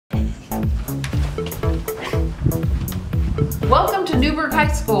Welcome to Newberg High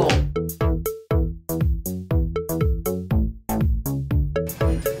School.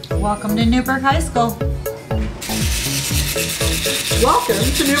 Welcome to Newberg High School. Welcome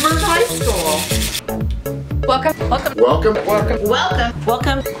to Newberg High School. Welcome.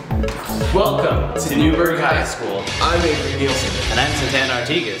 Welcome to Newberg High School. I'm Avery Nielsen. And I'm Santana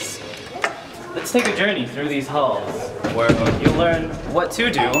Artigas. Let's take a journey through these halls, where you'll learn what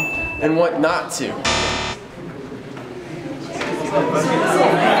to do And what not to. Where's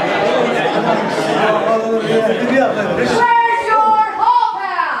your hall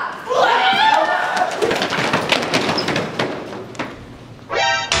pass?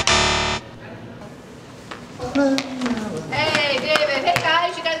 Hey, David. Hey,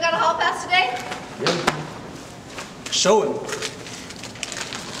 guys. You guys got a hall pass today? Show him.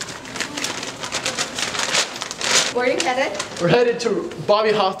 Where are you headed? We're headed to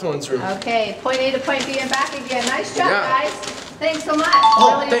Bobby Hawthorne's room. Okay, point A to point B and back again. Nice job, Yeah. guys. Thanks so much.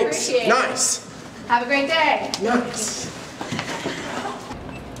 Oh, really thanks. appreciate it. Nice. Have a great day. Nice.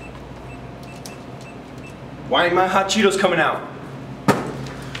 Why ain't my hot Cheetos coming out?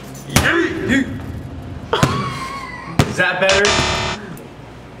 Is that better?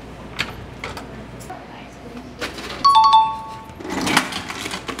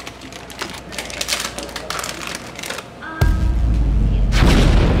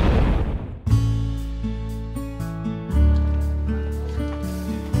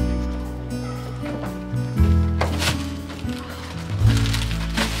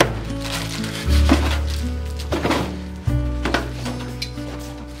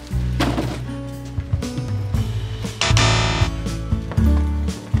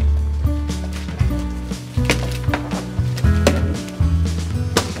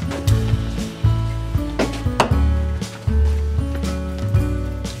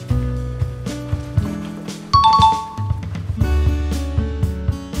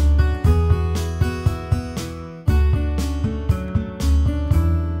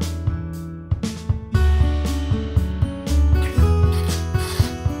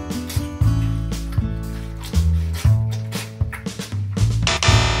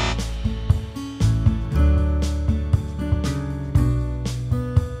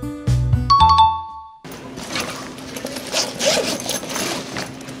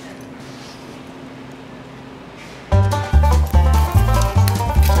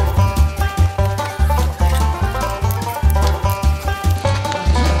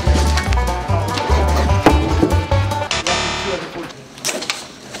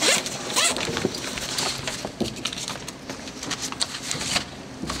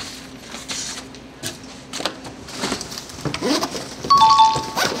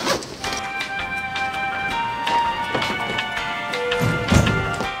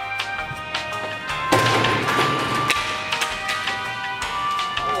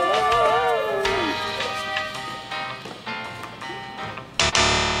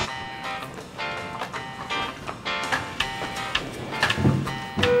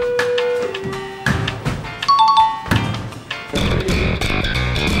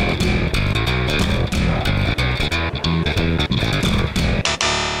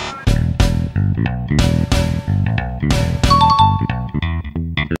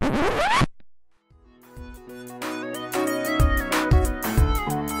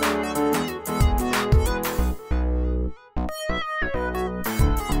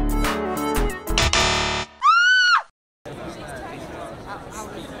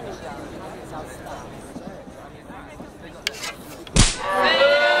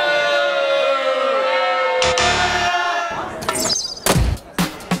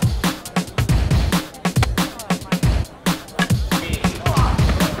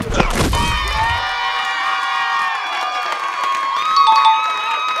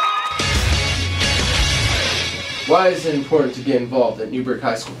 Why is it important to get involved at Newberg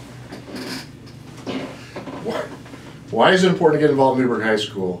High School? Why is it important to get involved in Newberg High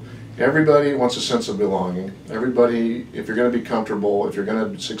School? Everybody wants a sense of belonging. Everybody, if you're going to be comfortable, if you're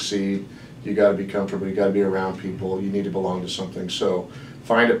going to succeed, you got to be comfortable, you got to be around people, you need to belong to something. So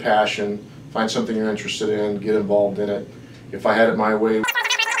find a passion, find something you're interested in, get involved in it. If I had it my way,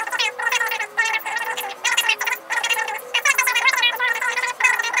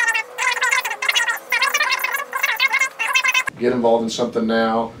 get involved in something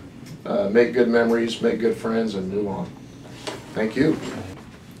now, make good memories, make good friends, and move on. Thank you.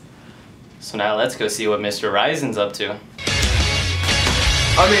 So now let's go see what Mr. Risen's up to.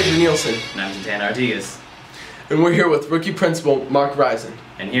 I'm Avery Nielsen. And I'm Santana Artigas. And we're here with rookie principal Mark Risen.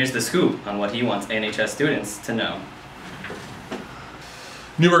 And here's the scoop on what he wants NHS students to know.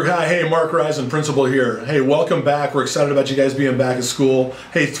 Newberg High, hey, Mark Risen, principal here. Hey, welcome back. We're excited about you guys being back at school.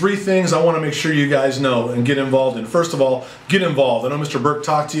 Hey, 3 things I want to make sure you guys know and get involved in. First of all, get involved. I know Mr. Burke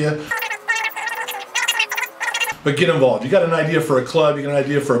talked to you, but get involved. You got an idea for a club, you got an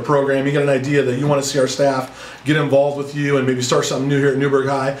idea for a program, you got an idea that you want to see our staff get involved with you and maybe start something new here at Newberg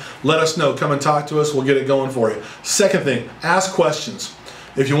High, let us know. Come and talk to us. We'll get it going for you. Second thing, ask questions.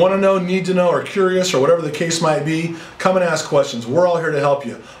 If you want to know, need to know, or curious, or whatever the case might be, come and ask questions. We're all here to help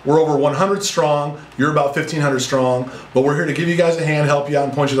you. We're over 100 strong. You're about 1,500 strong, but we're here to give you guys a hand, help you out,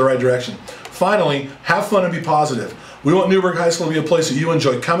 and point you the right direction. Finally, have fun and be positive. We want Newberg High School to be a place that you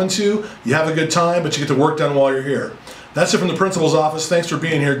enjoy coming to, you have a good time, but you get the work done while you're here. That's it from the principal's office. Thanks for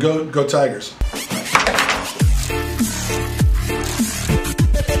being here. Go Tigers.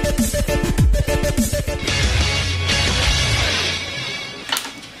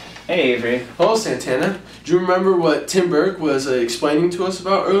 Hey, Avery. Hello, Santana. Do you remember what Tim Burke was explaining to us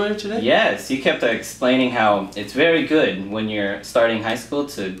about earlier today? Yes, you kept explaining how it's very good when you're starting high school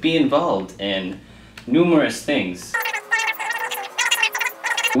to be involved in numerous things.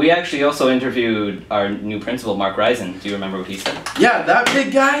 We actually also interviewed our new principal, Mark Risen. Do you remember what he said? Yeah, that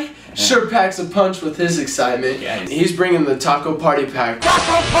big guy sure packs a punch with his excitement. Yeah, he's bringing the taco party pack.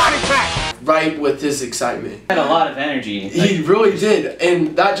 Taco party pack! Right with his excitement. He had a lot of energy. He really did,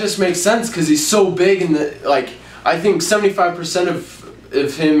 and that just makes sense because he's so big and I think 75%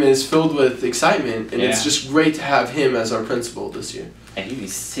 of him is filled with excitement, and it's just great to have him as our principal this year. And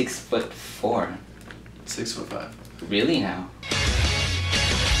he's 6'4". 6'5". Really now?